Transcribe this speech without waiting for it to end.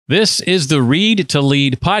This is the Read to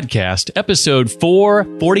Lead podcast, episode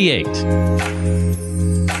 448.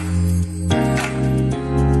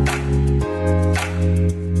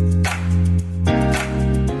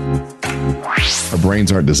 Our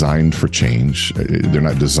brains aren't designed for change. They're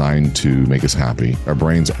not designed to make us happy. Our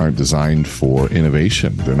brains aren't designed for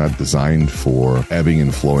innovation. They're not designed for ebbing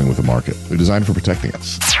and flowing with the market. They're designed for protecting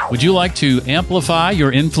us. Would you like to amplify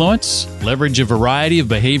your influence, leverage a variety of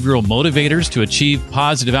behavioral motivators to achieve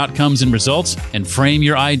positive outcomes and results, and frame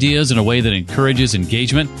your ideas in a way that encourages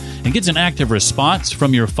engagement and gets an active response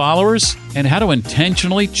from your followers? And how to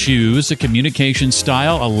intentionally choose a communication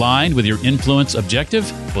style aligned with your influence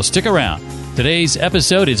objective? Well, stick around. Today's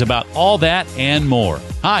episode is about all that and more.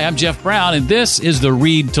 Hi, I'm Jeff Brown, and this is the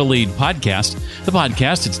Read to Lead podcast, the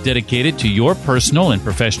podcast that's dedicated to your personal and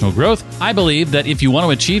professional growth. I believe that if you want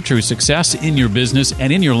to achieve true success in your business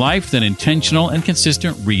and in your life, then intentional and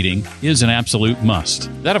consistent reading is an absolute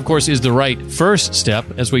must. That, of course, is the right first step.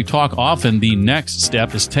 As we talk often, the next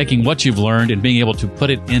step is taking what you've learned and being able to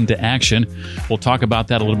put it into action. We'll talk about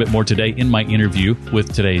that a little bit more today in my interview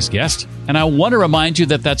with today's guest. And I want to remind you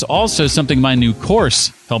that that's also something my new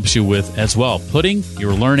course helps you with as well, putting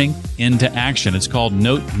your learning into action. It's called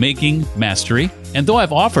Note-Making Mastery. And though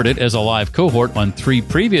I've offered it as a live cohort on 3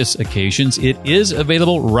 previous occasions, it is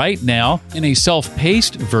available right now in a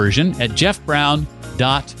self-paced version at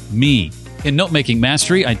jeffbrown.me. In Note-Making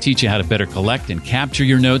Mastery, I teach you how to better collect and capture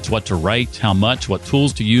your notes, what to write, how much, what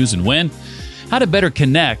tools to use, and when, how to better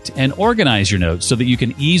connect and organize your notes so that you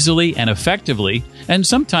can easily and effectively, and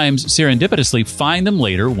sometimes serendipitously, find them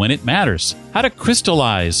later when it matters. How to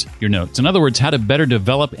crystallize your notes. In other words, how to better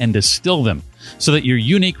develop and distill them so that your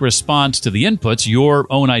unique response to the inputs, your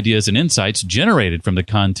own ideas and insights generated from the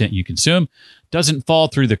content you consume, doesn't fall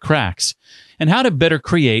through the cracks. And how to better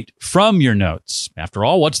create from your notes. After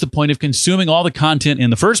all, what's the point of consuming all the content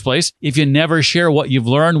in the first place if you never share what you've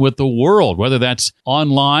learned with the world, whether that's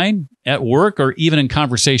online, at work, or even in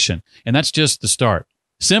conversation? And that's just the start.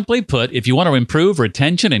 Simply put, if you want to improve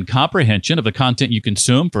retention and comprehension of the content you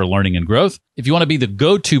consume for learning and growth, if you want to be the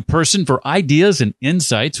go-to person for ideas and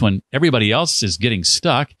insights when everybody else is getting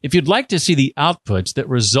stuck, if you'd like to see the outputs that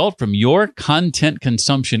result from your content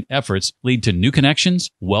consumption efforts lead to new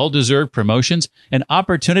connections, well-deserved promotions, and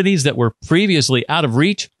opportunities that were previously out of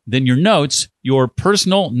reach, then your notes, your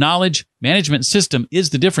personal knowledge management system,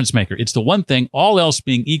 is the difference maker. It's the one thing, all else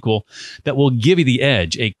being equal, that will give you the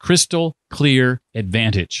edge, a crystal clear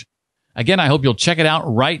advantage. Again, I hope you'll check it out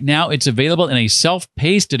right now. It's available in a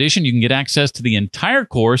self-paced edition. You can get access to the entire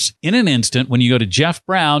course in an instant when you go to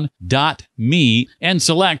jeffbrown.me and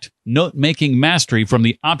select Note-Making Mastery from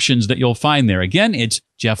the options that you'll find there. Again, it's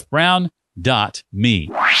jeffbrown.me.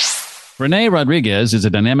 René Rodriguez is a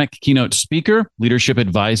dynamic keynote speaker, leadership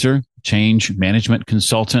advisor, change management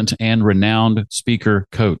consultant, and renowned speaker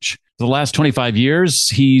coach. For the last 25 years,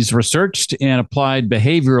 he's researched and applied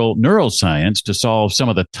behavioral neuroscience to solve some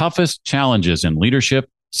of the toughest challenges in leadership,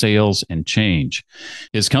 sales, and change.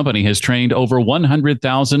 His company has trained over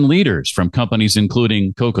 100,000 leaders from companies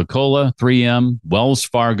including Coca-Cola, 3M, Wells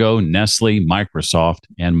Fargo, Nestle, Microsoft,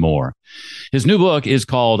 and more. His new book is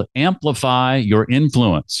called Amplify Your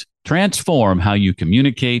Influence. Transform how you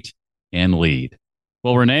communicate and lead.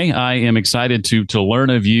 Well, René, I am excited to learn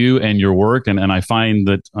of you and your work, and I find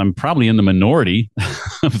that I'm probably in the minority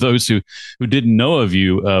of those who didn't know of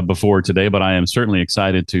you before today, but I am certainly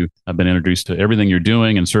excited to have been introduced to everything you're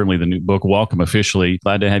doing and certainly the new book. Welcome officially.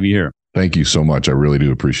 Glad to have you here. Thank you so much. I really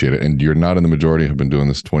do appreciate it. And you're not in the majority. I've been doing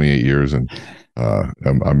this 28 years, and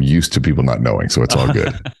I'm used to people not knowing, so it's all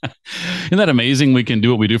good. Isn't that amazing? We can do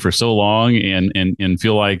what we do for so long and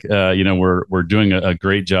feel like we're doing a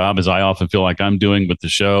great job, as I often feel like I'm doing with the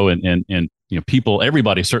show, and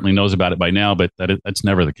everybody certainly knows about it by now, but that's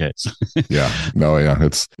never the case.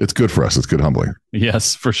 It's good for us. It's good humbling.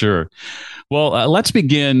 Yes, for sure. Well, let's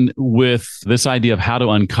begin with this idea of how to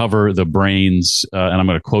uncover the brain's, and I'm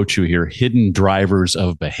going to quote you here, hidden drivers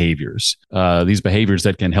of behaviors. These behaviors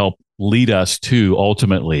that can help lead us to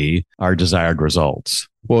ultimately our desired results.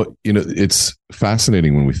 Well, it's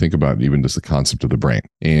fascinating when we think about even just the concept of the brain.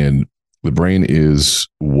 And the brain is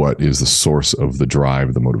what is the source of the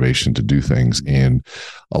drive, the motivation to do things. And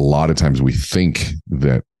a lot of times we think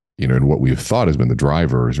that, and what we've thought has been the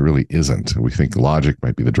driver really isn't. We think logic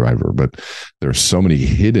might be the driver, but there are so many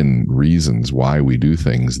hidden reasons why we do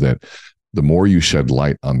things that the more you shed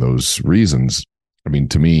light on those reasons,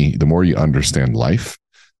 to me, the more you understand life,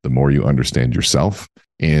 the more you understand yourself,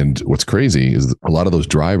 And what's crazy is that a lot of those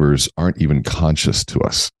drivers aren't even conscious to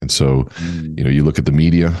us. And so, you look at the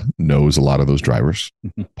media knows a lot of those drivers,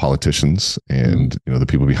 politicians and, the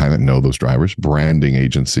people behind that know those drivers, branding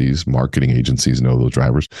agencies, marketing agencies know those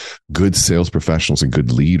drivers, good sales professionals and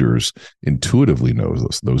good leaders intuitively know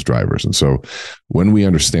those drivers. And so when we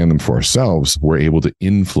understand them for ourselves, we're able to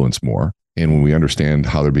influence more. And when we understand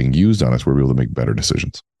how they're being used on us, we're able to make better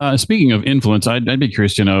decisions. Speaking of influence, I'd be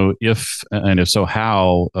curious to know if so,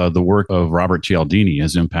 how the work of Robert Cialdini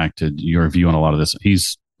has impacted your view on a lot of this.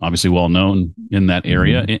 He's obviously well known in that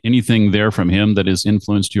area. Anything there from him that has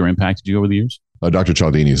influenced you or impacted you over the years? Dr.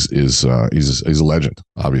 Cialdini is a legend,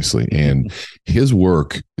 obviously, and his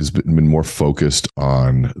work has been more focused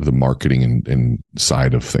on the marketing and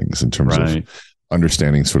side of things in terms of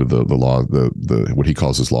understanding sort of the law, the what he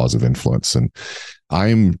calls his laws of influence. And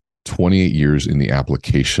I'm 28 years in the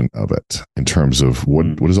application of it in terms of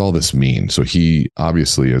what does all this mean? So he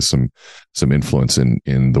obviously has some influence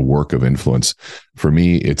in the work of influence. For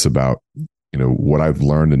me, it's about, what I've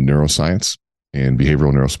learned in neuroscience and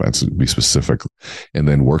behavioral neuroscience, to be specific, and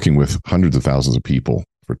then working with hundreds of thousands of people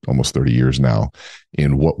for almost 30 years now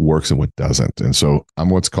in what works and what doesn't. And so I'm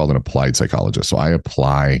what's called an applied psychologist. So I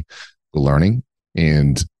apply learning.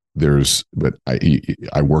 And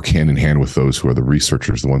I work hand in hand with those who are the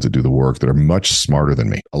researchers, the ones that do the work that are much smarter than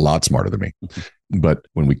me, a lot smarter than me. But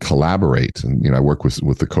when we collaborate, and I work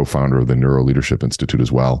with the co-founder of the Neuro Leadership Institute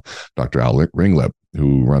as well, Dr. Al Ringleb,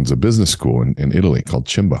 who runs a business school in Italy called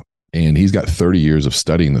Chimba. And he's got 30 years of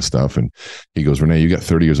studying this stuff. And he goes, René, you got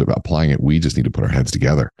 30 years of applying it. We just need to put our heads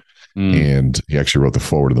together. And he actually wrote the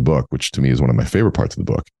foreword of the book, which to me is one of my favorite parts of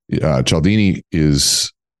the book. Cialdini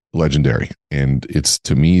is legendary. And it's,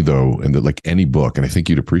 to me though, and that, like any book, and I think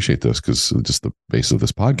you'd appreciate this because just the basis of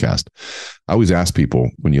this podcast, I always ask people,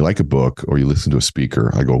 when you like a book or you listen to a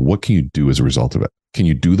speaker, I go, what can you do as a result of it? Can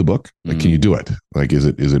you do the book? Like, can you do it? Like, is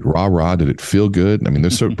it rah? Did it feel good? I mean,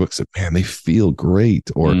 there's certain books that, man, they feel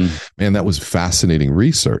great, or man, that was fascinating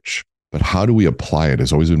research, but how do we apply it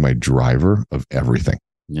has always been my driver of everything.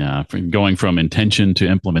 Yeah, going from intention to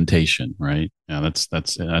implementation, right? Yeah,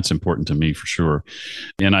 that's important to me for sure.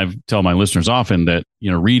 And I tell my listeners often that,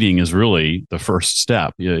 reading is really the first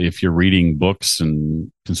step. If you're reading books and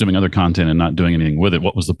consuming other content and not doing anything with it,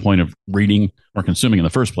 what was the point of reading or consuming in the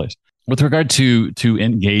first place? With regard to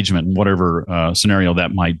engagement, whatever scenario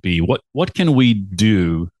that might be, what can we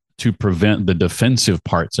do to prevent the defensive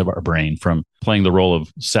parts of our brain from playing the role of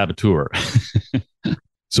saboteur?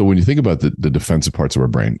 So when you think about the defensive parts of our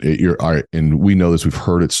brain, and we know this, we've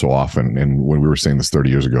heard it so often. And when we were saying this 30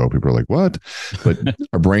 years ago, people are like, what? But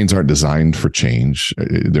our brains aren't designed for change.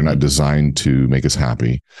 They're not designed to make us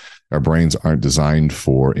happy. Our brains aren't designed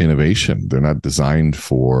for innovation. They're not designed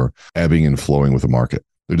for ebbing and flowing with the market.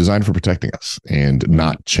 They're designed for protecting us and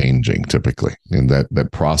not changing typically. And that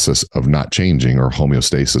process of not changing, or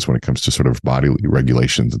homeostasis when it comes to sort of body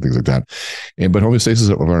regulations and things like that. But homeostasis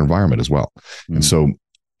of our environment as well. And so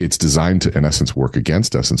it's designed to, in essence, work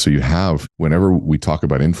against us. And so you have, whenever we talk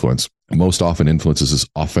about influence, most often influence is this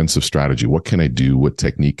offensive strategy. What can I do? What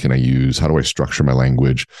technique can I use? How do I structure my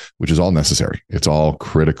language? Which is all necessary. It's all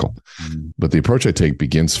critical. But the approach I take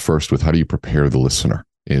begins first with, how do you prepare the listener?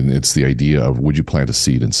 And it's the idea of, would you plant a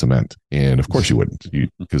seed in cement? And of course you wouldn't,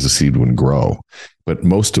 because the seed wouldn't grow. But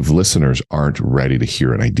most of listeners aren't ready to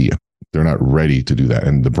hear an idea. They're not ready to do that.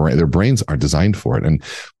 And their brains aren't designed for it. And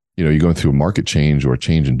you're going through a market change or a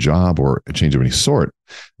change in job or a change of any sort,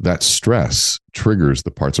 that stress triggers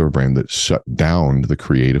the parts of our brain that shut down the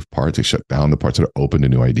creative parts. They shut down the parts that are open to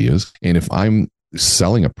new ideas. And if I'm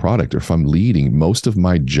selling a product, or if I'm leading, most of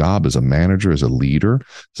my job as a manager, as a leader,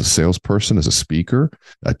 as a salesperson, as a speaker,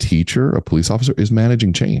 a teacher, a police officer, is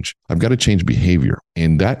managing change. I've got to change behavior,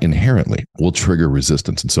 and that inherently will trigger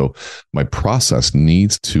resistance. And so my process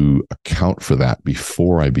needs to account for that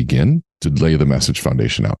before I begin to lay the message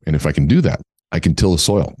foundation out. And if I can do that, I can till the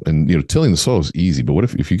soil. And tilling the soil is easy, but what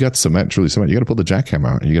if you got cement, truly cement, you got to pull the jackhammer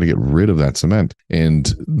out and you got to get rid of that cement.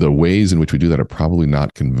 And the ways in which we do that are probably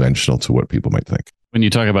not conventional to what people might think. When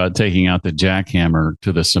you talk about taking out the jackhammer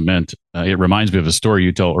to the cement, it reminds me of a story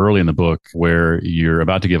you tell early in the book where you're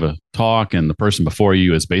about to give a talk and the person before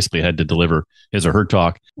you has basically had to deliver his or her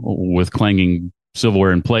talk with clanging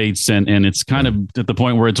silverware and plates, and it's kind of at the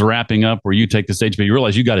point where it's wrapping up, where you take the stage, but you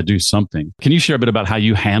realize you got to do something. Can you share a bit about how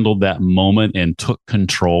you handled that moment and took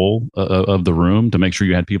control of the room to make sure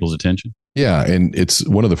you had people's attention? Yeah, and it's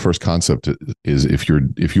one of the first concepts is if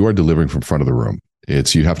you are delivering from front of the room,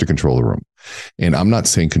 you have to control the room. And I'm not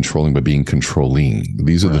saying controlling, but being controlling.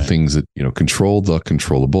 These are the things that, control the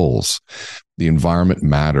controllables. The environment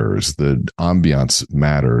matters. The ambiance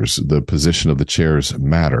matters. The position of the chairs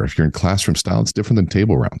matter. If you're in classroom style, it's different than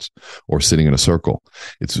table rounds or sitting in a circle.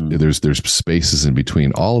 There's spaces in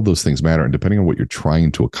between. All of those things matter. And depending on what you're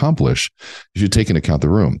trying to accomplish, you should take into account the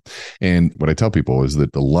room. And what I tell people is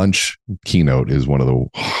that the lunch keynote is one of the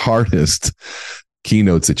hardest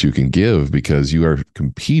keynotes that you can give, because you are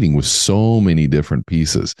competing with so many different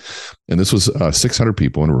pieces. And this was 600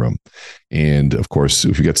 people in a room. And of course,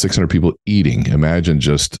 if you got 600 people eating, imagine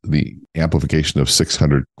just the amplification of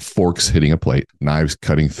 600 forks hitting a plate, knives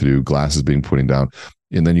cutting through, glasses being put down.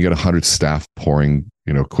 And then you got 100 staff pouring,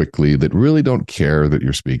 quickly, that really don't care that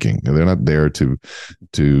you're speaking. They're not there to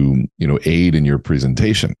aid in your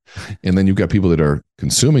presentation. And then you've got people that are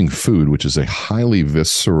consuming food, which is a highly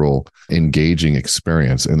visceral, engaging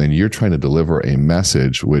experience. And then you're trying to deliver a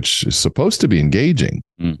message which is supposed to be engaging,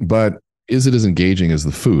 but is it as engaging as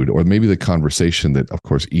the food, or maybe the conversation that, of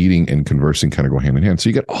course, eating and conversing kind of go hand in hand. So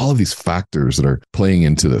you get all of these factors that are playing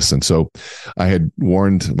into this. And so I had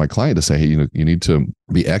warned my client to say, hey, you need to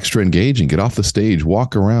be extra engaging, get off the stage,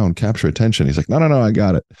 walk around, capture attention. He's like, no, I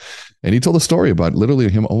got it. And he told a story about literally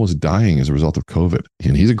him almost dying as a result of COVID.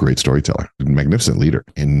 And he's a great storyteller, a magnificent leader,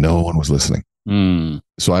 and no one was listening. So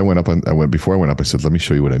before I went up, I said, let me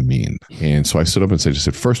show you what I mean. And so I stood up and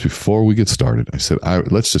said, first, before we get started, I said,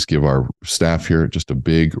 let's just give our staff here just a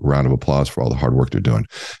big round of applause for all the hard work they're doing.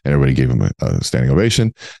 And everybody gave them a standing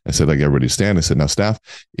ovation. I said, everybody stand. I said, now staff,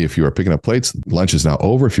 if you are picking up plates, lunch is now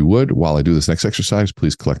over. If you would, while I do this next exercise,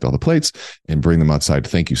 please collect all the plates and bring them outside.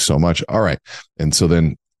 Thank you so much. All right. And so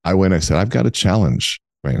then I said, I've got a challenge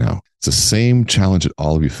right now. It's the same challenge that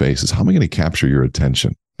all of you face, is how am I going to capture your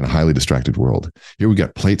attention in a highly distracted world? Here we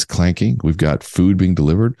got plates clanking. We've got food being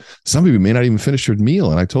delivered. Some of you may not even finish your meal.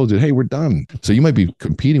 And I told you, hey, we're done. So you might be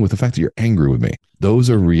competing with the fact that you're angry with me. Those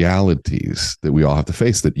are realities that we all have to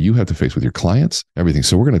face, that you have to face with your clients, everything.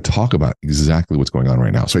 So we're going to talk about exactly what's going on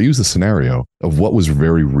right now. So I use the scenario of what was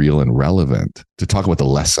very real and relevant to talk about the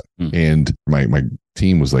lesson. And my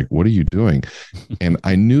team was like, what are you doing? And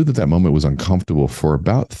I knew that moment was uncomfortable for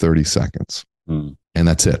about 30 seconds. And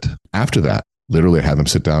that's it. After that, literally, I had them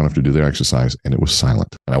sit down after do their exercise, and it was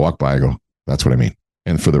silent. And I walked by, I go, that's what I mean.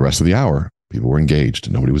 And for the rest of the hour, people were engaged.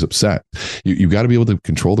 Nobody was upset. You got to be able to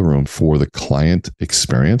control the room for the client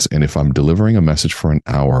experience. And if I'm delivering a message for an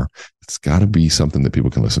hour, it's got to be something that people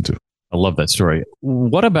can listen to. I love that story.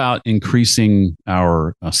 What about increasing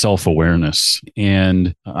our self-awareness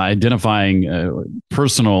and identifying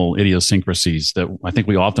personal idiosyncrasies that I think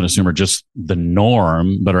we often assume are just the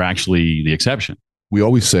norm, but are actually the exception? We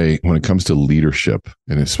always say, when it comes to leadership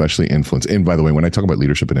and especially influence, and by the way, when I talk about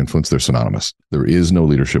leadership and influence, they're synonymous. There is no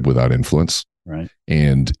leadership without influence. Right.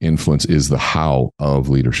 And influence is the how of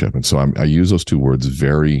leadership. And so I use those two words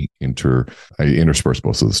I intersperse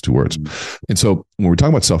both of those two words. And so when we're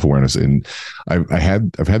talking about self-awareness, and I've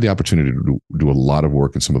had the opportunity to do a lot of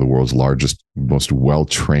work in some of the world's largest, most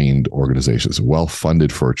well-trained organizations,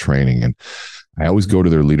 well-funded for training. And I always go to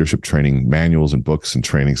their leadership training manuals and books and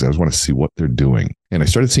trainings. I always want to see what they're doing. And I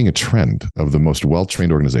started seeing a trend of the most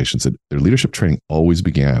well-trained organizations that their leadership training always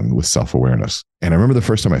began with self-awareness. And I remember the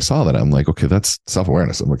first time I saw that, I'm like, okay, that's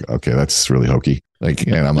self-awareness. I'm like, okay, that's really hokey.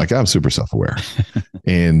 And I'm like, I'm super self-aware.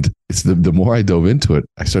 And it's the more I dove into it,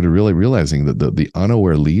 I started really realizing that the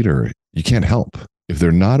unaware leader, you can't help. If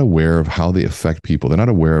they're not aware of how they affect people, they're not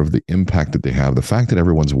aware of the impact that they have, the fact that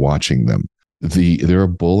everyone's watching them, they're a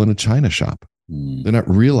bull in a china shop. They're not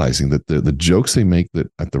realizing that the jokes they make that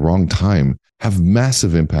at the wrong time have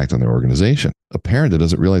massive impact on their organization. A parent that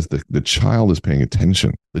doesn't realize that the child is paying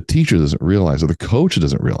attention, the teacher doesn't realize, or the coach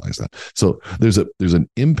doesn't realize that. So there's an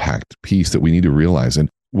impact piece that we need to realize. And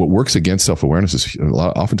what works against self-awareness is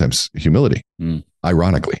oftentimes humility.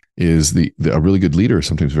 Ironically, is a really good leader is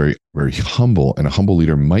sometimes very, very humble, and a humble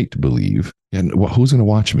leader might believe, and who's going to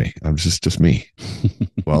watch me? I'm just me.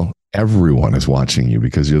 Well, everyone is watching you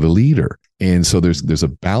because you're the leader. And so there's a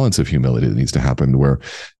balance of humility that needs to happen where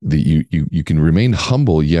you can remain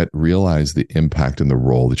humble yet realize the impact and the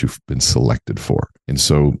role that you've been selected for. And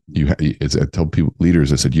so I tell people,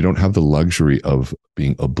 leaders, I said, you don't have the luxury of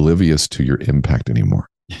being oblivious to your impact anymore.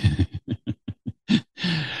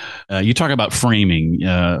 You talk about framing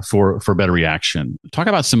for better reaction. Talk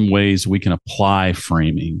about some ways we can apply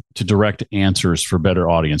framing to direct answers for better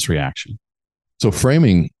audience reaction. So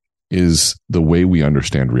framing is the way we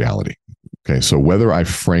understand reality. Okay, so whether I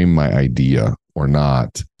frame my idea or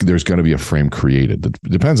not, there's going to be a frame created. It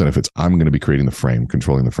depends on if I'm going to be creating the frame,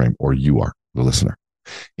 controlling the frame, or you are the listener.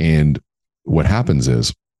 And what happens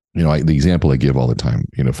is The example I give all the time,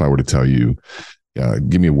 if I were to tell you,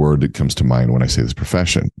 give me a word that comes to mind when I say this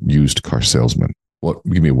profession, used car salesman.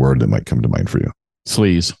 Give me a word that might come to mind for you.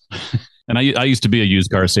 Sleaze. And I used to be a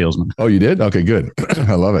used car salesman. Oh, you did? Okay, good.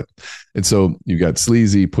 I love it. And so you've got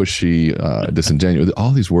sleazy, pushy, disingenuous,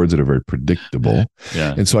 all these words that are very predictable.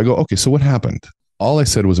 Yeah. And so I go, okay, so what happened? All I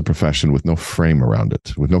said was a profession with no frame around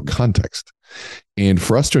it, with no context. And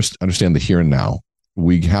for us to understand the here and now,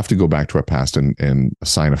 we have to go back to our past and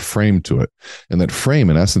assign a frame to it. And that frame,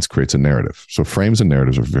 in essence, creates a narrative. So frames and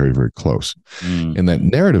narratives are very, very close. And that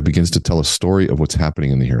narrative begins to tell a story of what's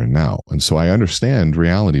happening in the here and now. And so I understand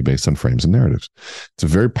reality based on frames and narratives. It's a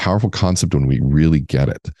very powerful concept when we really get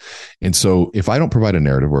it. And so if I don't provide a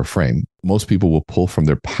narrative or a frame, most people will pull from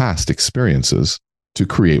their past experiences to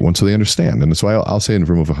create one so they understand. And so I'll say in a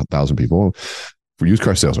room of 1,000 people, for used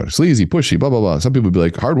car salesman, sleazy, pushy, blah, blah, blah. Some people would be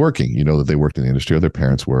like hardworking, that they worked in the industry or their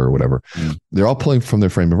parents were or whatever. They're all pulling from their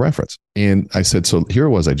frame of reference. And I said, so here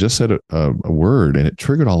it was, I just said a word and it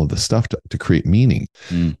triggered all of the stuff to create meaning.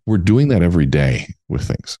 We're doing that every day with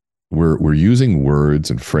things. We're using words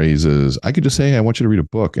and phrases. I could just say, hey, I want you to read a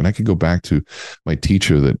book. And I could go back to my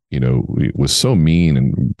teacher that, was so mean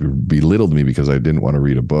and belittled me because I didn't want to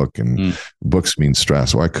read a book, and books mean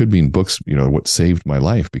stress. Or I could mean books, what saved my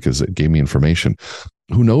life because it gave me information.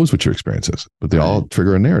 Who knows what your experience is, but they all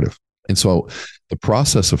trigger a narrative. And so the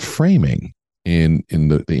process of framing in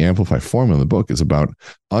the Amplify formula in the book is about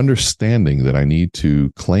understanding that I need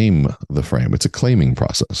to claim the frame. It's a claiming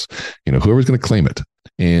process. Whoever's going to claim it.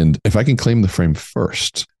 And if I can claim the frame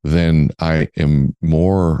first, then I am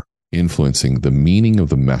more influencing the meaning of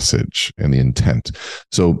the message and the intent.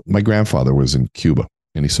 So my grandfather was in Cuba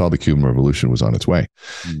and he saw the Cuban Revolution was on its way.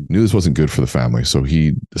 Knew this wasn't good for the family. So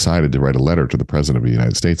he decided to write a letter to the president of the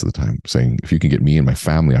United States at the time saying, if you can get me and my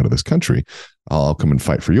family out of this country, I'll come and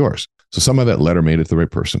fight for yours. So somehow that letter made it to the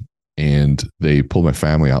right person. And they pulled my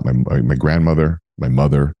family out, my grandmother, my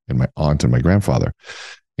mother, and my aunt and my grandfather.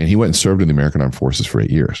 And he went and served in the American Armed Forces for 8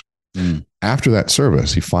 years. After that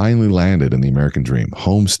service, he finally landed in the American dream,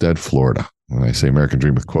 Homestead, Florida. And I say American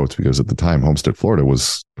dream with quotes because at the time, Homestead, Florida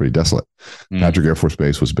was pretty desolate. Patrick Air Force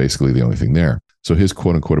Base was basically the only thing there. So his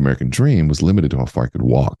quote unquote American dream was limited to how far he could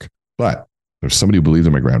walk. But there's somebody who believed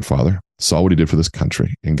in my grandfather, saw what he did for this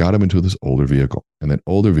country, and got him into this older vehicle. And that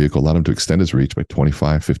older vehicle allowed him to extend his reach by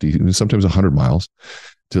 25, 50, sometimes 100 miles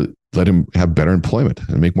to let him have better employment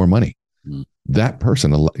and make more money. That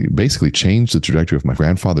person basically changed the trajectory of my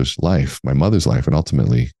grandfather's life, my mother's life, and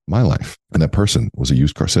ultimately my life. And that person was a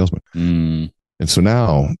used car salesman. And so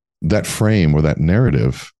now that frame or that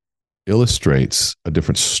narrative illustrates a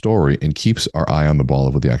different story and keeps our eye on the ball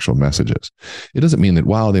of what the actual message is. It doesn't mean that,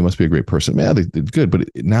 wow, they must be a great person. Yeah, they're good. But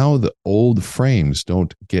now the old frames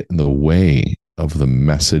don't get in the way of the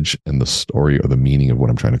message and the story or the meaning of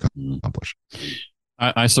what I'm trying to accomplish.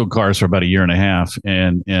 I sold cars for about 1.5 years,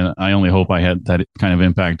 and I only hope I had that kind of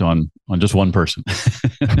impact on just one person.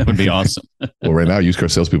 That would be awesome. Well, right now, used car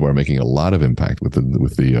salespeople are making a lot of impact with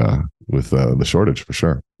the shortage for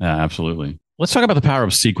sure. Yeah, absolutely. Let's talk about the power of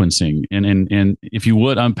sequencing, and if you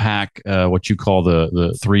would unpack what you call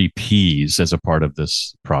the 3 Ps as a part of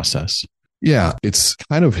this process. Yeah, it's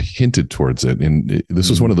kind of hinted towards it. And this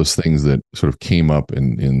was one of those things that sort of came up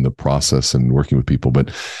in the process and working with people. But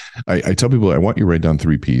I tell people, I want you to write down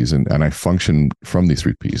 3 Ps and I function from these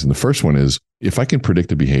 3 Ps. And the first one is, if I can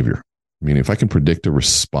predict a behavior, if I can predict a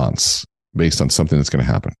response based on something that's going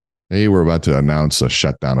to happen. Hey, we're about to announce a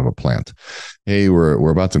shutdown of a plant. Hey, we're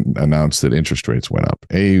about to announce that interest rates went up.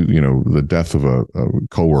 Hey, the death of a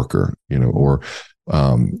coworker, or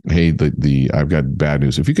hey, I've got bad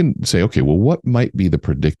news. If you can say, okay, well, what might be the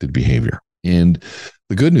predicted behavior? And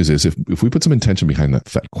the good news is if we put some intention behind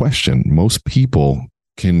that question, most people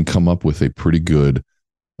can come up with a pretty good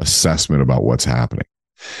assessment about what's happening.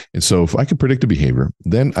 And so if I can predict a behavior,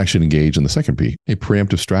 then I should engage in the second P, a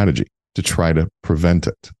preemptive strategy to try to prevent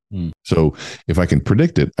it. So if I can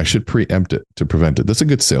predict it, I should preempt it to prevent it. That's a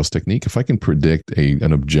good sales technique. If I can predict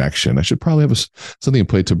an objection, I should probably have something in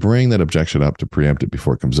play to bring that objection up, to preempt it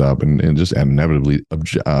before it comes up and just inevitably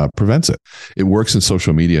prevents it. It works in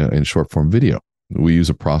social media and short form video. We use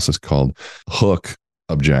a process called hook,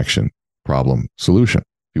 objection, problem, solution.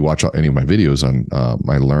 If you watch any of my videos on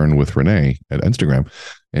my Learn with René at Instagram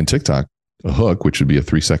and TikTok, a hook, which would be a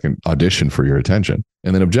 3-second audition for your attention,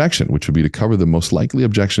 and then objection, which would be to cover the most likely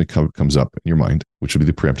objection that comes up in your mind, which would be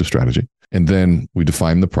the preemptive strategy. And then we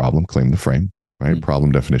define the problem, claim the frame, right?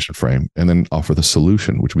 Problem, definition, frame, and then offer the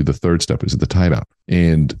solution, which would be the third step, is the tie down.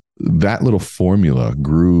 And that little formula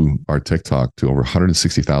grew our TikTok to over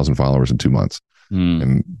 160,000 followers in 2 months.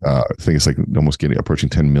 And I think it's like almost approaching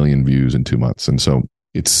 10 million views in 2 months. And so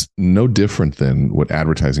it's no different than what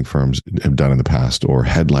advertising firms have done in the past, or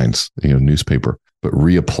headlines, newspaper, but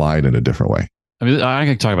reapplied in a different way. I mean, I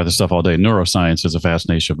can talk about this stuff all day. Neuroscience is a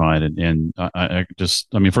fascination of mine. And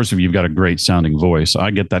first of all, you've got a great sounding voice. I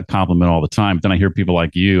get that compliment all the time. But then I hear people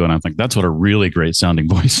like you, and I think that's what a really great sounding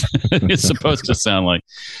voice is supposed to sound like.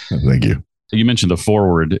 Thank you. You mentioned the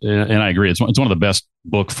foreword, and I agree. It's one of the best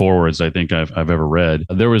book forewords I think I've ever read.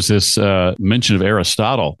 There was this mention of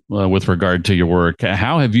Aristotle with regard to your work.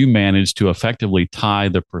 How have you managed to effectively tie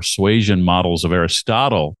the persuasion models of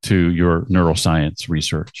Aristotle to your neuroscience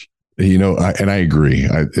research? And I agree.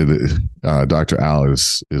 Dr. Al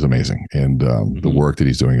is amazing, and the work that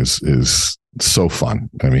he's doing is so fun.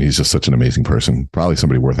 I mean, he's just such an amazing person. Probably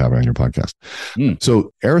somebody worth having on your podcast.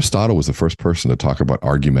 So Aristotle was the first person to talk about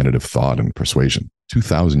argumentative thought and persuasion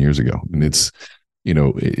 2,000 years ago, and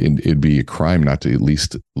it'd be a crime not to at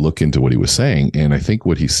least look into what he was saying. And I think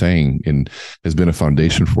what he's saying has been a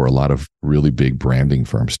foundation for a lot of really big branding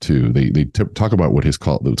firms too. They talk about what's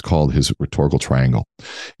called his rhetorical triangle,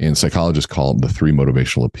 and psychologists call them the three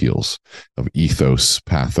motivational appeals of ethos,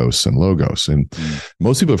 pathos, and logos. And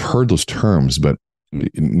most people have heard those terms, but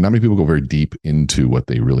not many people go very deep into what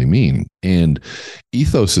they really mean. And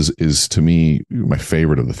ethos is to me my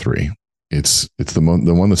favorite of the three. It's the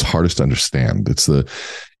one that's hardest to understand.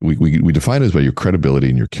 We define it as by your credibility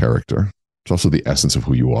and your character. It's also the essence of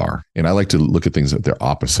who you are. And I like to look at things that they're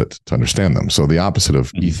opposite to understand them. So the opposite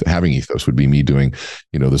of having ethos would be me doing,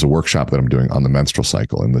 there's a workshop that I'm doing on the menstrual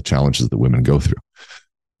cycle and the challenges that women go through.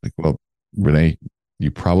 Like, well, René,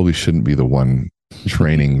 you probably shouldn't be the one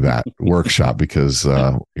training that workshop because,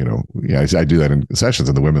 I do that in sessions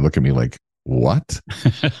and the women look at me like, what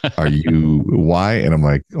are you, why? And I'm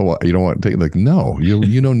like, oh, you don't want to take, like, no,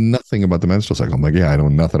 you know nothing about the menstrual cycle. I'm like, yeah, I know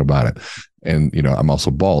nothing about it. And, I'm also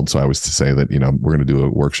bald. So I was to say that, we're going to do a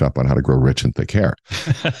workshop on how to grow rich and thick hair.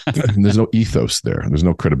 And there's no ethos there. There's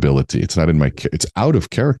no credibility. It's not it's out of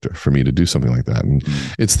character for me to do something like that. And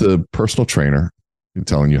it's the personal trainer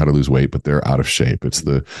telling you how to lose weight, but they're out of shape. It's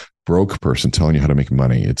the broke person telling you how to make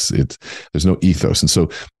money. There's no ethos. And so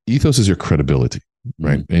ethos is your credibility.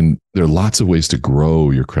 Right. And there are lots of ways to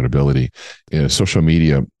grow your credibility. Social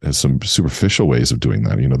media has some superficial ways of doing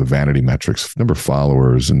that. The vanity metrics, number of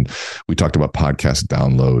followers. And we talked about podcast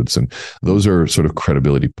downloads. And those are sort of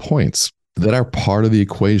credibility points that are part of the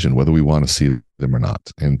equation, whether we want to see them or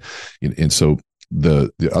not. And so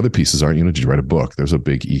the other pieces are, did you write a book? There's a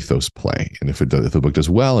big ethos play. And if the book does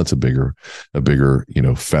well, it's a bigger,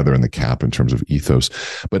 feather in the cap in terms of ethos.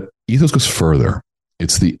 But ethos goes further.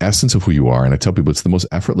 It's the essence of who you are. And I tell people it's the most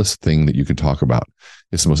effortless thing that you can talk about.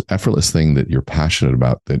 It's the most effortless thing that you're passionate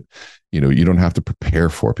about that, you don't have to prepare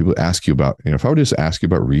for. People ask you about, if I were to just ask you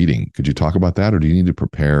about reading, could you talk about that? Or do you need to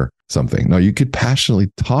prepare something? No, you could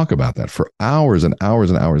passionately talk about that for hours and hours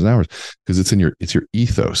and hours and hours because it's your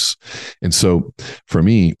ethos. And so for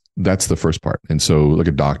me, that's the first part. And so like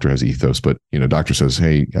a doctor has ethos, but doctor says,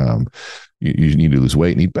 hey, you need to lose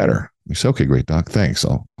weight and eat better. You say, okay, great, doc. Thanks.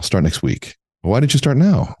 I'll start next week. Why did you start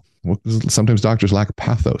now? Well, sometimes doctors lack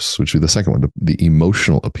pathos, which would be the second one, the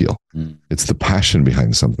emotional appeal. It's the passion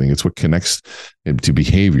behind something. It's what connects to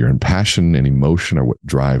behavior, and passion and emotion are what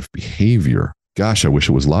drive behavior. Gosh, I wish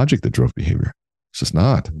it was logic that drove behavior. It's just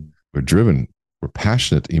not. We're driven. We're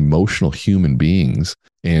passionate, emotional human beings.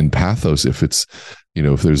 And pathos, if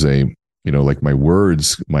there's like my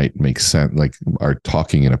words might make sense, like are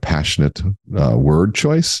talking in a passionate word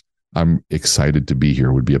choice. I'm excited to be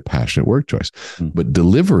here would be a passionate word choice. But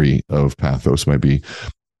delivery of pathos might be,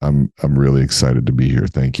 I'm really excited to be here.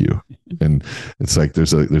 Thank you. And it's like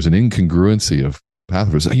there's an incongruency of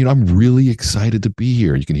pathos. I'm really excited to be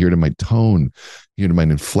here. You can hear it in my tone, hear it in my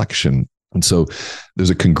inflection. And so there's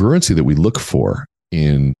a congruency that we look for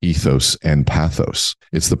in ethos and pathos.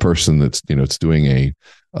 It's the person that's, it's doing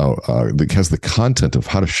that has the content of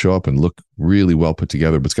how to show up and look really well put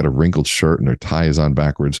together, but it's got a wrinkled shirt and their tie is on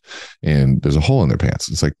backwards and there's a hole in their pants.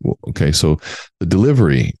 It's like, well, okay, so the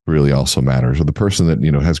delivery really also matters. Or the person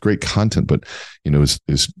that, has great content, but,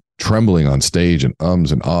 is trembling on stage and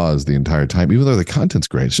ums and ahs the entire time, even though the content's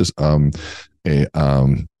great. It's just,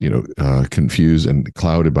 confused and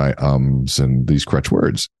clouded by ums and these crutch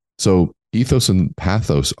words. So ethos and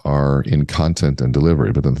pathos are in content and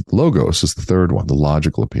delivery, but then logos is the third one, the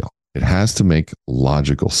logical appeal. It has to make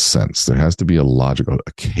logical sense. There has to be a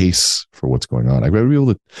case for what's going on. I've got to be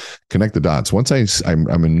able to connect the dots. Once I'm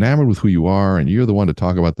enamored with who you are and you're the one to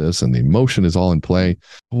talk about this and the emotion is all in play,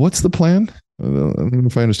 what's the plan? I don't know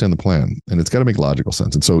if I understand the plan. And it's got to make logical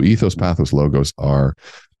sense. And so ethos, pathos, logos are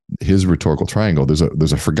his rhetorical triangle. There's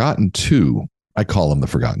a forgotten two. I call them the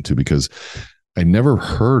forgotten two because I never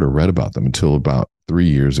heard or read about them until about 3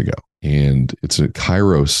 years ago. And it's a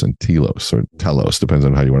kairos and telos, depends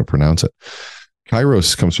on how you want to pronounce it.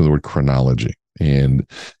 Kairos comes from the word chronology and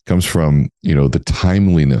comes from, the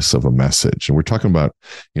timeliness of a message. And we're talking about,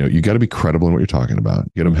 you got to be credible in what you're talking about.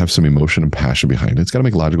 You got to have some emotion and passion behind it. It's got to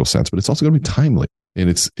make logical sense, but it's also got to be timely. And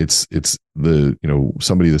it's the,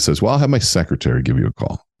 somebody that says, well, I'll have my secretary give you a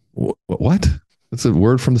call. What? That's a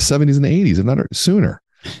word from the 70s and the 80s and not sooner.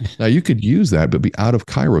 Now you could use that, but be out of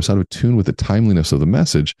kairos, out of tune with the timeliness of the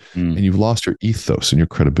message, and you've lost your ethos and your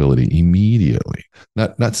credibility immediately.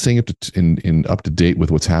 Not staying up to date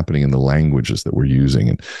with what's happening in the languages that we're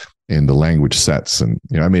using and the language sets. And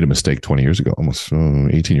I made a mistake 20 years ago, almost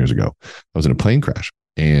 18 years ago. I was in a plane crash,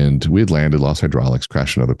 and we had landed, lost hydraulics,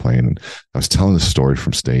 crashed another plane, and I was telling the story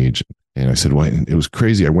from stage. And I said, well, it was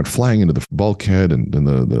crazy. I went flying into the bulkhead, and then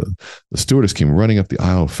the stewardess came running up the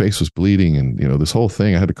aisle. Face was bleeding, and this whole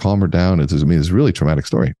thing. I had to calm her down. It's a really traumatic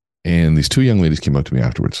story. And these two young ladies came up to me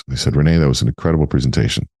afterwards. They said, René, that was an incredible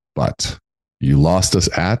presentation, but you lost us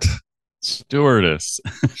at stewardess.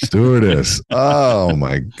 Oh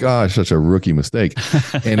my gosh, such a rookie mistake.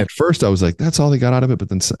 And at first, I was like, that's all they got out of it. But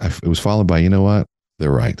then it was followed by, you know what?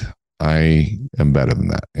 They're right. I am better than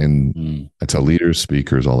that. And I tell leaders,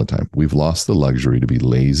 speakers all the time, we've lost the luxury to be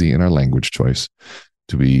lazy in our language choice,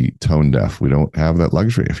 to be tone deaf. We don't have that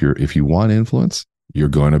luxury. If you want influence, you're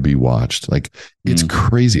going to be watched. Like, it's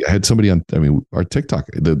crazy. I had somebody on, our TikTok,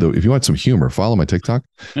 if you want some humor, follow my TikTok.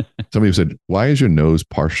 Somebody said, why is your nose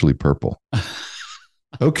partially purple?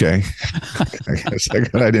 Okay. I guess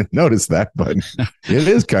I didn't notice that, but it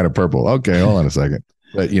is kind of purple. Okay. Hold on a second.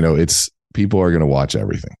 But people are going to watch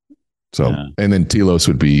everything. So, and then telos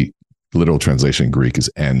would be, literal translation in Greek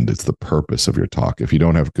is end. It's the purpose of your talk. If you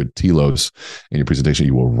don't have good telos in your presentation,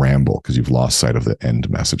 you will ramble because you've lost sight of the end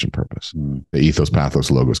message and purpose. The ethos,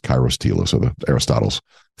 pathos, logos, kairos, telos are the Aristotle's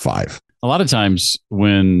 5. A lot of times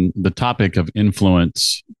when the topic of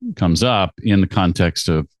influence comes up in the context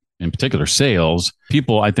of, in particular, sales,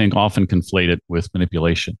 people, I think, often conflate it with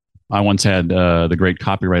manipulation. I once had the great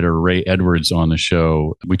copywriter Ray Edwards on the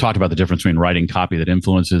show. We talked about the difference between writing copy that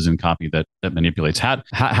influences and copy that manipulates. How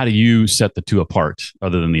do you set the two apart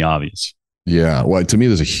other than the obvious? Yeah, well, to me,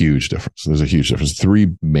 there's a huge difference. 3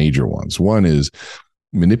 major ones. One is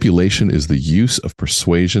manipulation is the use of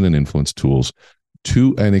persuasion and influence tools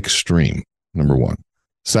to an extreme, number one.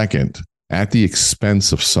 Second, at the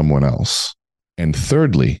expense of someone else. And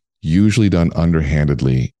thirdly, usually done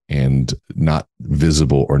underhandedly and not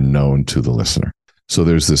visible or known to the listener. So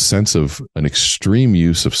there's this sense of an extreme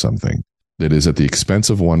use of something that is at the expense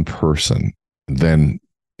of one person, then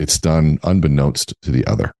it's done unbeknownst to the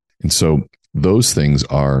other. And so those things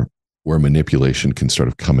are where manipulation can sort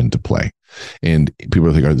of come into play. And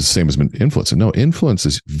people think, the same as influence. And no, influence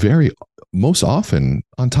is most often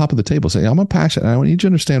on top of the table. Say, I'm passionate. I need you to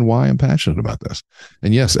understand why I'm passionate about this.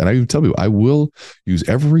 And yes, and I even tell people, I will use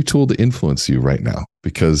every tool to influence you right now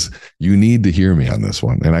because you need to hear me on this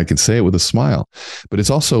one. And I can say it with a smile, but it's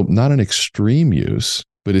also not an extreme use,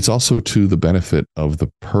 but it's also to the benefit of the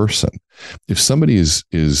person. If somebody is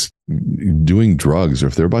doing drugs, or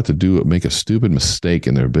if they're about to make a stupid mistake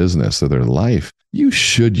in their business or their life, you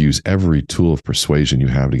should use every tool of persuasion you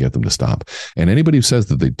have to get them to stop. And anybody who says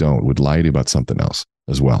that they don't would lie to you about something else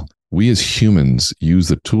as well. We as humans use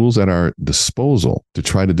the tools at our disposal to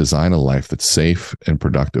try to design a life that's safe and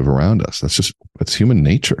productive around us. That's human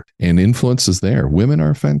nature. And influence is there. Women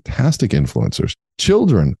are fantastic influencers.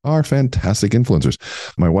 Children are fantastic influencers.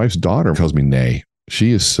 My wife's daughter tells me, nay,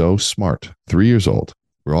 she is so smart. 3 years old.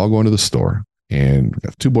 We're all going to the store and we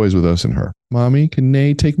have 2 boys with us and her. Mommy, can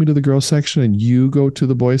Nay take me to the girls section and you go to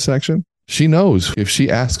the boys section? She knows if she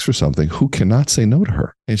asks for something, who cannot say no to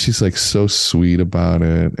her? And she's like so sweet about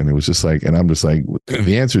it. And it was just like, and I'm just like,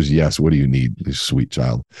 the answer is yes. What do you need, this sweet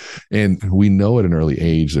child? And we know at an early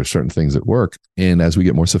age, there's certain things that work. And as we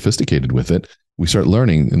get more sophisticated with it, we start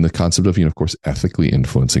learning, and the concept of, of course, ethically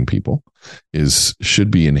influencing people should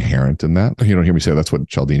be inherent in that. You don't hear me say that's what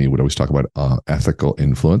Cialdini would always talk about, ethical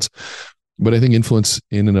influence. But I think influence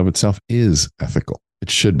in and of itself is ethical. It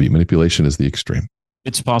should be. Manipulation is the extreme.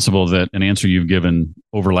 It's possible that an answer you've given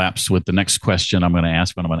overlaps with the next question I'm going to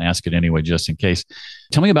ask, but I'm going to ask it anyway, just in case.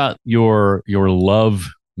 Tell me about your love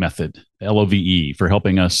method, LOVE, for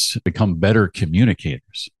helping us become better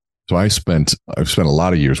communicators. So I've spent a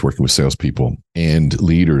lot of years working with salespeople and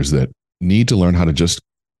leaders that need to learn how to just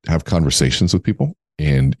have conversations with people.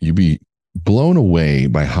 And you'd be blown away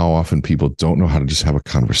by how often people don't know how to just have a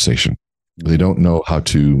conversation. They don't know how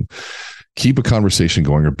to keep a conversation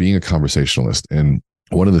going or being a conversationalist. And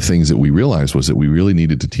one of the things that we realized was that we really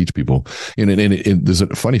needed to teach people, and there's a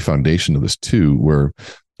funny foundation of this too, where,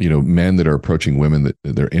 men that are approaching women that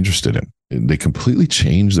they're interested in, they completely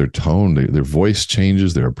change their tone, their voice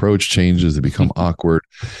changes, their approach changes, they become awkward.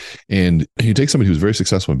 And you take somebody who's very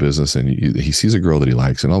successful in business and he sees a girl that he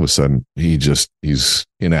likes, and all of a sudden he's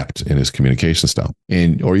inept in his communication style.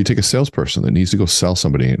 Or you take a salesperson that needs to go sell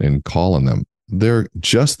somebody and call on them. They're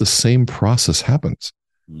just the same process happens.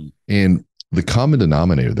 And the common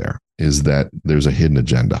denominator there is that there's a hidden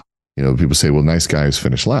agenda. People say, well, nice guys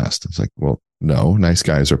finish last. It's like, well, no, nice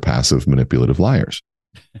guys are passive, manipulative liars.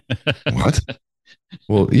 What?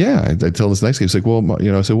 Well, yeah, I tell this nice guy, he's like, well,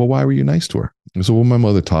 I said, well, why were you nice to her? I said, well, my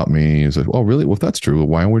mother taught me. He said, oh, really? Well, if that's true,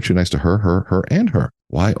 why weren't you nice to her, and her?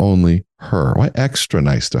 Why only her? Why extra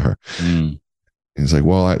nice to her? And he's like,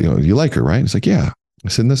 well, you like her, right? It's like, yeah. I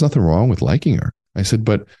said, there's nothing wrong with liking her. I said,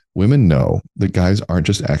 but women know that guys aren't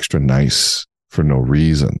just extra nice for no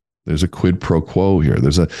reason. There's a quid pro quo here.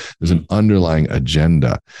 There's an underlying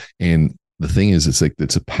agenda. And the thing is, it's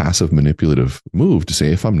a passive manipulative move to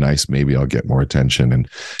say, if I'm nice, maybe I'll get more attention. And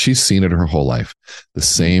she's seen it her whole life. The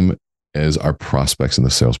same as our prospects in the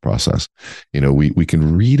sales process. We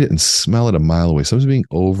can read it and smell it a mile away. Someone's being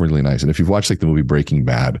overly nice. And if you've watched the movie Breaking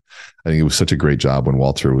Bad, I think it was such a great job when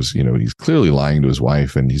Walter was, he's clearly lying to his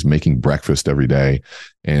wife and he's making breakfast every day.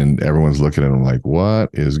 And everyone's looking at him like, what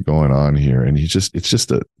is going on here? And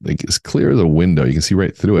it's clear as a window. You can see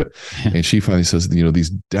right through it. And she finally says, these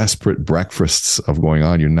desperate breakfasts of going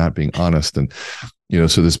on, you're not being honest. And,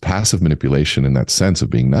 so this passive manipulation in that sense of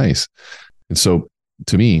being nice. And so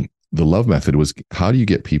to me, the love method was, how do you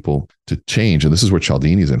get people to change? And this is where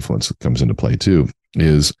Cialdini's influence comes into play too,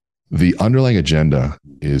 is the underlying agenda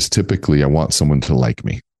is typically, I want someone to like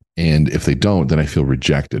me. And if they don't, then I feel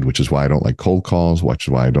rejected, which is why I don't like cold calls, which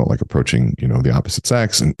is why I don't like approaching, the opposite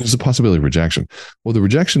sex. And there's a possibility of rejection. Well, the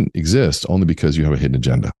rejection exists only because you have a hidden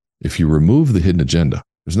agenda. If you remove the hidden agenda,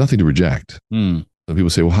 there's nothing to reject. Some people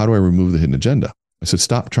say, well, how do I remove the hidden agenda? I said,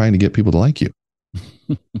 stop trying to get people to like you.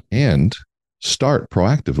 And start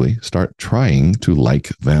trying to like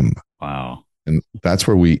them. Wow. And that's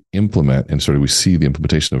where we implement and we see the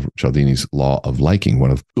implementation of Cialdini's law of liking,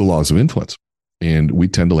 one of the laws of influence. And we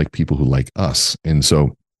tend to like people who like us. And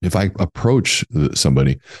so if I approach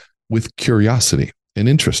somebody with curiosity and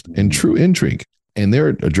interest and true intrigue, and they're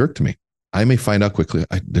a jerk to me, I may find out quickly,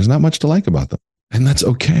 there's not much to like about them. And that's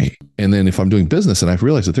okay. And then if I'm doing business and I've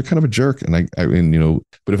realized that they're kind of a jerk,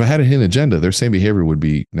 but if I had a hidden agenda, their same behavior would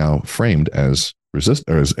be now framed as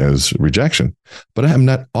as rejection. But I am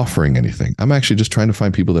not offering anything. I'm actually just trying to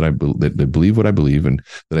find people that that believe what I believe and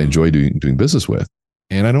that I enjoy doing business with.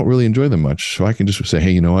 And I don't really enjoy them much. So I can just say,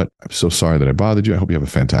 hey, you know what? I'm so sorry that I bothered you. I hope you have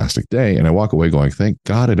a fantastic day. And I walk away going, thank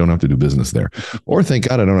God I don't have to do business there. Or thank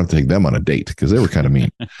God I don't have to take them on a date because they were kind of mean.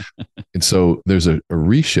 And so there's a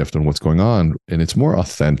reshift on what's going on, and it's more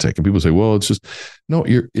authentic. And people say, well, it's just, no,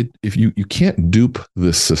 if you can't dupe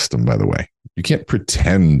this system, by the way. You can't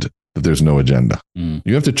pretend that there's no agenda.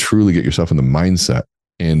 You have to truly get yourself in the mindset.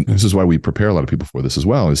 And this is why we prepare a lot of people for this as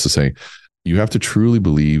well, is to say, you have to truly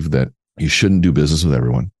believe that you shouldn't do business with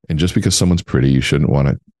everyone. And just because someone's pretty, you shouldn't want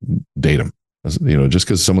to date them. Just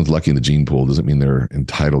because someone's lucky in the gene pool doesn't mean they're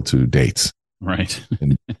entitled to dates. Right.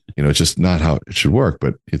 And, it's just not how it should work,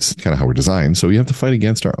 but it's kind of how we're designed. So you have to fight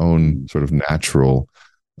against our own sort of natural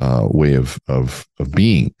way of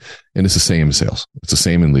being. And it's the same in sales. It's the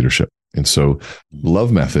same in leadership. And so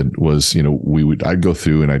love method was, I'd go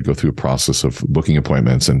through a process of booking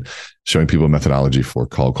appointments and showing people a methodology for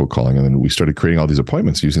cold calling. And then we started creating all these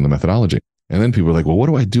appointments using the methodology. And then people were like, well, what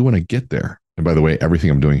do I do when I get there? And by the way, everything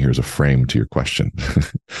I'm doing here is a frame to your question.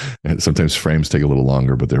 And sometimes frames take a little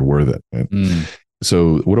longer, but they're worth it. Right?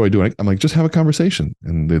 So what do I do? I'm like, just have a conversation.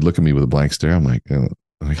 And they'd look at me with a blank stare. I'm like,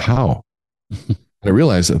 how? And I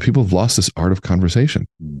realized that people have lost this art of conversation.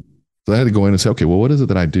 So I had to go in and say, okay, well, what is it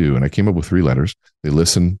that I do? And I came up with 3 letters. They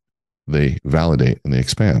listen, they validate, and they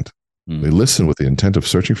expand. They listen with the intent of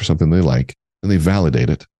searching for something they like, and they validate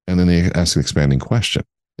it. And then they ask an expanding question.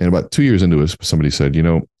 And about 2 years into it, somebody said,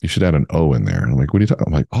 you should add an O in there. And I'm like, what are you talking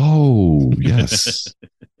about? I'm like, oh, yes.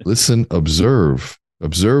 Listen, observe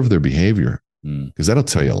their behavior, because that'll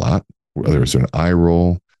tell you a lot. Whether it's an eye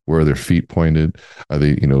roll, where are their feet pointed? Are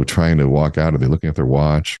they, trying to walk out? Are they looking at their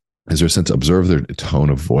watch? Is there a sense to observe their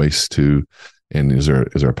tone of voice too? And is there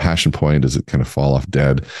a passion point? Does it kind of fall off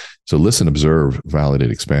dead? So listen, observe,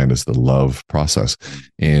 validate, expand is the love process.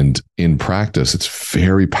 And in practice, it's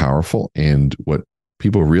very powerful. And what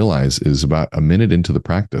people realize is about a minute into the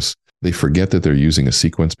practice, they forget that they're using a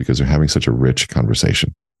sequence because they're having such a rich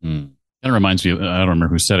conversation. Kind of reminds me, I don't remember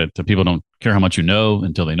who said it, that people don't care how much you know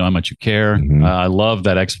until they know how much you care. Mm-hmm. I love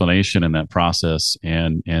that explanation and that process,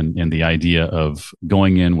 and the idea of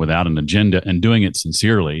going in without an agenda and doing it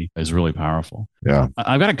sincerely is really powerful. Yeah.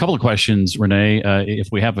 I've got a couple of questions, Renee, if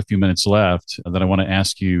we have a few minutes left, that I want to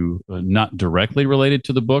ask you, not directly related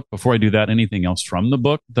to the book. Before I do that, anything else from the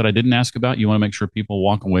book that I didn't ask about you want to make sure people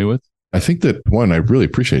walk away with? I think that I really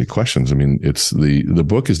appreciate questions. I mean, it's the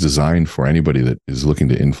book is designed for anybody that is looking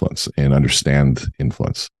to influence and understand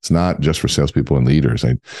influence. It's not just for salespeople and leaders.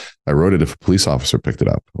 I wrote it if a police officer picked it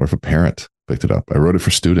up or if a parent picked it up. I wrote it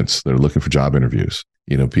for students that are looking for job interviews.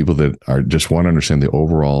 People that are just want to understand the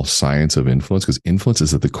overall science of influence, because influence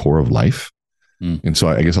is at the core of life. And so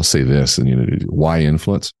I guess I'll say this, and why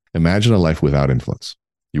influence? Imagine a life without influence.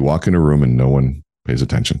 You walk in a room and no one pays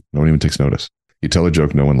attention. No one even takes notice. You tell a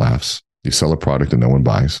joke, no one laughs. You sell a product and no one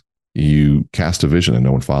buys. You cast a vision and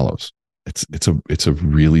no one follows. It's a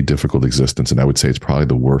really difficult existence. And I would say it's probably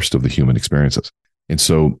the worst of the human experiences. And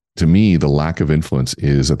so to me, the lack of influence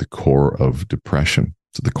is at the core of depression.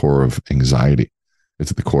 It's at the core of anxiety. It's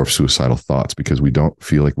at the core of suicidal thoughts, because we don't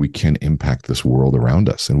feel like we can impact this world around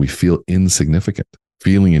us and we feel insignificant.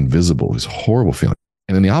 Feeling invisible is a horrible feeling.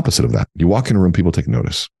 And then the opposite of that, you walk in a room, people take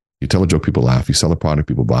notice. You tell a joke, people laugh. You sell a product,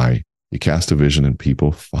 people buy. You cast a vision and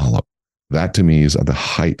people follow. That to me is at the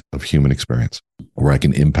height of human experience, where I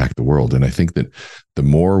can impact the world. And I think that the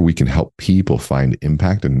more we can help people find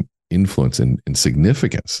impact and influence and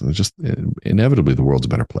significance, and just inevitably the world's a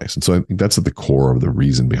better place. And so I think that's at the core of the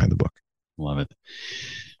reason behind the book. Love it.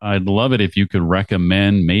 I'd love it if you could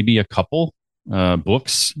recommend maybe a couple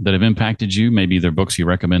books that have impacted you. Maybe they're books you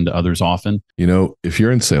recommend to others often. If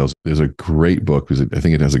you're in sales, there's a great book, because I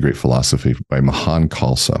think it has a great philosophy, by Mahan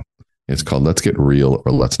Khalsa. It's called Let's Get Real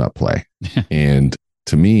or Let's Not Play. And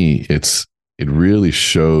to me, it really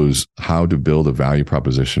shows how to build a value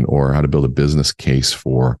proposition or how to build a business case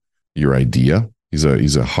for your idea. He's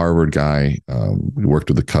a Harvard guy. He worked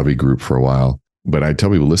with the Covey Group for a while. But I tell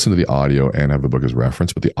people, listen to the audio and have the book as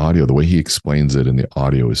reference. But the audio, the way he explains it in the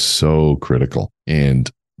audio is so critical. And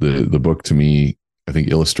the book, to me, I think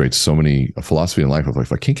illustrates so many a philosophy in life of, like,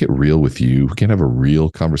 if I can't get real with you, we can't have a real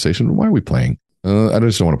conversation, why are we playing? I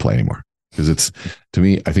just don't want to play anymore. Because to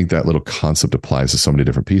me, I think that little concept applies to so many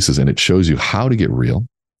different pieces, and it shows you how to get real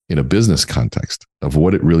in a business context of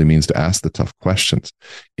what it really means to ask the tough questions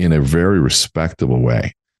in a very respectable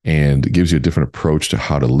way. And it gives you a different approach to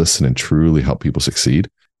how to listen and truly help people succeed.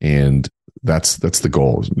 And that's the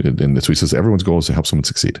goal. And that's what he says, everyone's goal is to help someone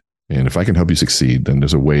succeed. And if I can help you succeed, then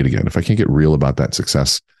there's a way to get it. If I can't get real about that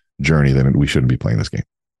success journey, then we shouldn't be playing this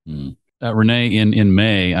game. Renee, in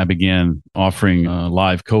May, I began offering a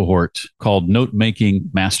live cohort called Note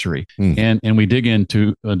Making Mastery. And we dig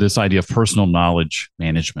into this idea of personal knowledge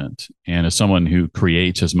management. And as someone who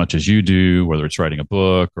creates as much as you do, whether it's writing a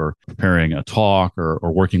book or preparing a talk or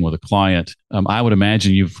working with a client, I would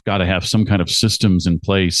imagine you've got to have some kind of systems in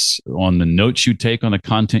place on the notes you take on the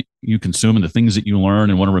content you consume and the things that you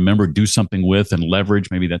learn and want to remember, do something with and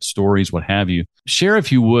leverage. Maybe that's stories, what have you. Share,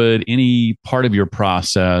 if you would, any part of your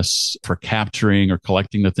process for capturing or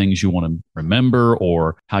collecting the things you want to remember,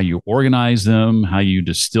 or how you organize them, how you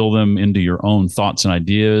distill them into your own thoughts and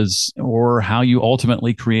ideas, or how you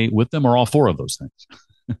ultimately create with them, or all four of those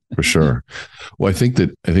things. For sure. Well, I think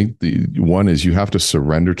the one is you have to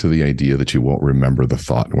surrender to the idea that you won't remember the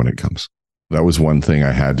thought when it comes. That was one thing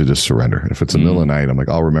I had to just surrender. If it's the middle of the night, I'm like,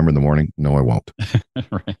 I'll remember in the morning. No, I won't.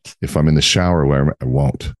 Right. If I'm in the shower, I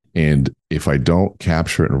won't. And if I don't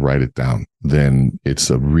capture it and write it down, then it's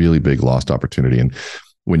a really big lost opportunity. And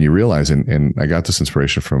when you realize, and I got this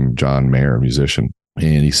inspiration from John Mayer, a musician,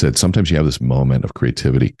 and he said, sometimes you have this moment of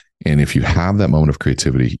creativity. And if you have that moment of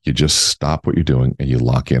creativity, you just stop what you're doing and you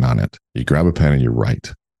lock in on it. You grab a pen and you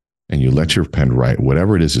write, and you let your pen write.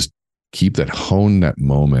 Whatever it is, just keep hone that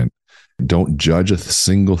moment. Don't judge a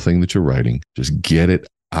single thing that you're writing. Just get it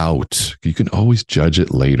out. You can always judge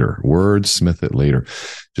it later, wordsmith it later.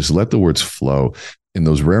 Just let the words flow. In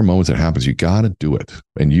those rare moments that happens, you got to do it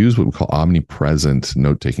and use what we call omnipresent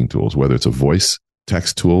note-taking tools, whether it's a voice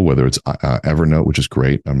text tool, whether it's Evernote, which is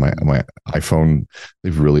great. On my iPhone,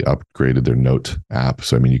 they've really upgraded their note app.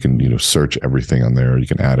 So, I mean, you can, search everything on there. You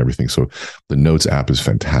can add everything. So the Notes app is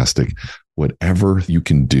fantastic. Whatever you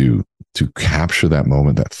can do to capture that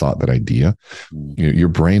moment, that thought, that idea, your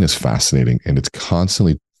brain is fascinating and it's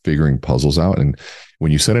constantly figuring puzzles out. And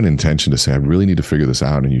when you set an intention to say, I really need to figure this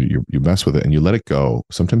out, and you mess with it and you let it go,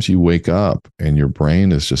 sometimes you wake up and your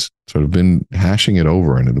brain has just sort of been hashing it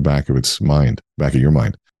over into the back of your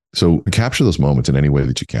mind. So capture those moments in any way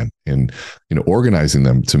that you can. And, organizing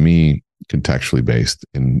them, to me, contextually based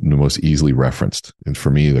and the most easily referenced. And for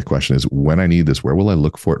me, the question is, when I need this, where will I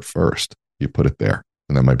look for it first? You put it there.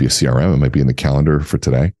 And that might be a CRM. It might be in the calendar for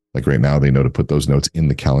today. Like right now, they know to put those notes in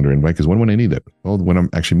the calendar invite, because when would I need it? Well, when I'm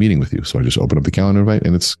actually meeting with you. So I just open up the calendar invite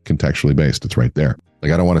and it's contextually based. It's right there.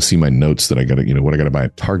 Like I don't want to see my notes that I got to, what I got to buy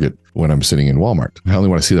at Target when I'm sitting in Walmart. I only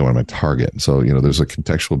want to see that when I'm at Target. So, there's a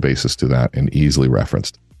contextual basis to that and easily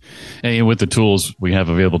referenced. And with the tools we have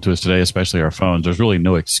available to us today, especially our phones, there's really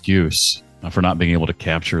no excuse for not being able to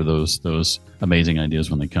capture those amazing ideas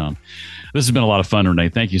when they come. This has been a lot of fun,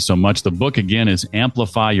 René. Thank you so much. The book, again, is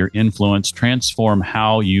Amplify Your Influence, Transform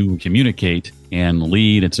How You Communicate and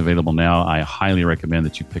Lead. It's available now. I highly recommend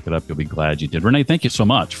that you pick it up. You'll be glad you did. René, thank you so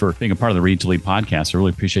much for being a part of the Read to Lead podcast. I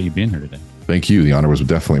really appreciate you being here today. Thank you. The honor was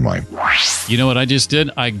definitely mine. You know what I just did?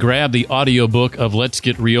 I grabbed the audiobook of Let's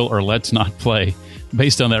Get Real or Let's Not Play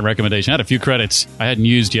based on that recommendation. I had a few credits I hadn't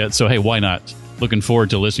used yet, so hey, why not? Looking forward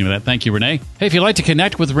to listening to that. Thank you, René. Hey, if you'd like to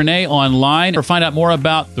connect with René online or find out more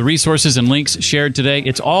about the resources and links shared today,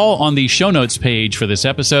 it's all on the show notes page for this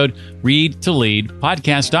episode,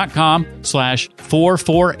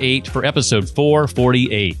 readtoleadpodcast.com/448 for episode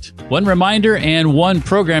 448. One reminder and one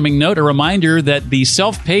programming note, a reminder that the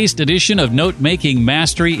self-paced edition of Note Making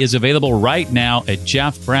Mastery is available right now at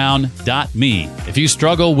jeffbrown.me. If you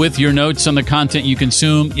struggle with your notes on the content you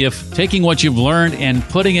consume, if taking what you've learned and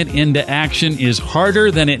putting it into action is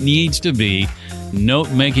harder than it needs to be, Note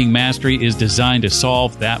Making Mastery is designed to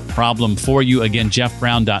solve that problem for you. Again,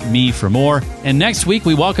 jeffbrown.me for more. And next week,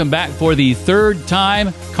 we welcome back for the third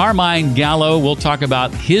time Carmine Gallo. We'll talk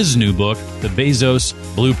about his new book, The Bezos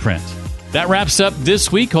Blueprint. That wraps up this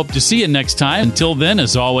week. Hope to see you next time. Until then,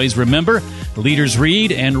 as always, remember, leaders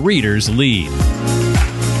read and readers lead.